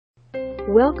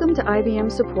Welcome to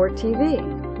IBM Support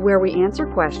TV, where we answer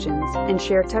questions and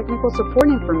share technical support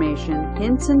information,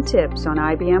 hints, and tips on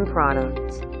IBM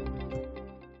products.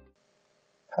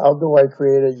 How do I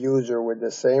create a user with the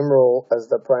same role as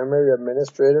the primary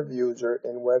administrative user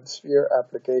in WebSphere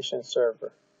Application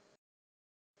Server?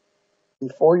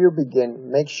 Before you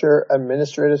begin, make sure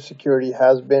administrative security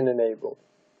has been enabled.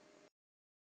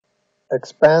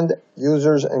 Expand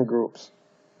users and groups.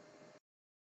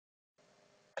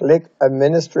 Click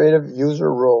Administrative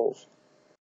User Roles.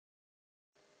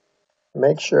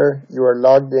 Make sure you are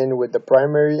logged in with the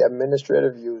primary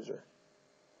administrative user.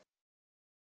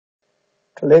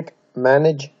 Click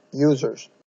Manage Users.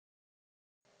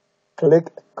 Click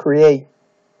Create.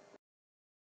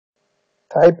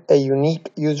 Type a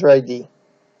unique user ID.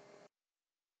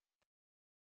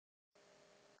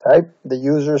 Type the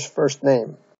user's first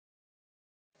name.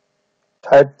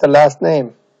 Type the last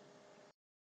name.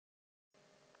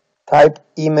 Type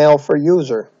email for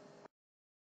user.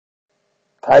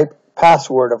 Type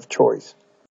password of choice.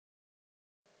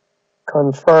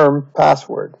 Confirm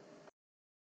password.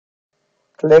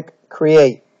 Click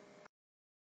Create.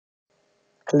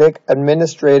 Click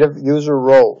Administrative User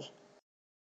Roles.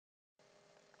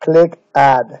 Click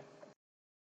Add.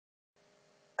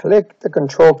 Click the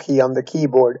Control key on the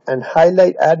keyboard and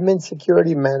highlight Admin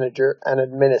Security Manager and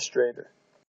Administrator.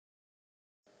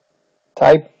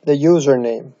 Type the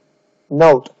username.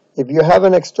 Note, if you have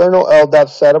an external LDAP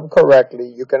set up correctly,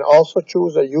 you can also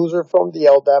choose a user from the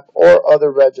LDAP or other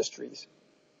registries.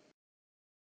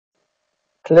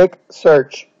 Click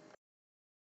Search.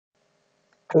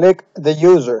 Click the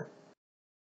user.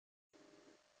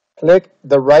 Click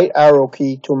the right arrow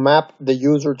key to map the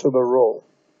user to the role.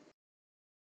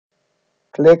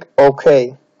 Click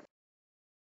OK.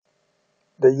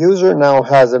 The user now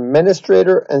has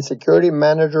Administrator and Security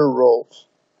Manager roles.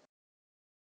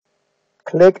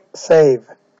 Click Save.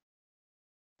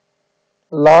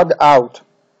 Log out.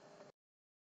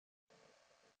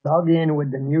 Log in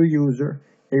with the new user.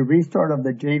 A restart of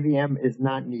the JVM is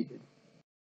not needed.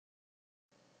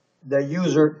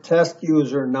 The test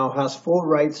user now has full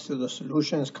rights to the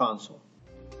Solutions console.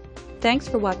 Thanks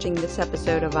for watching this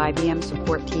episode of IBM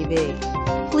Support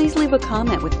TV. Please leave a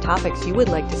comment with topics you would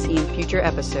like to see in future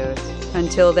episodes.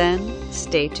 Until then,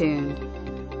 stay tuned.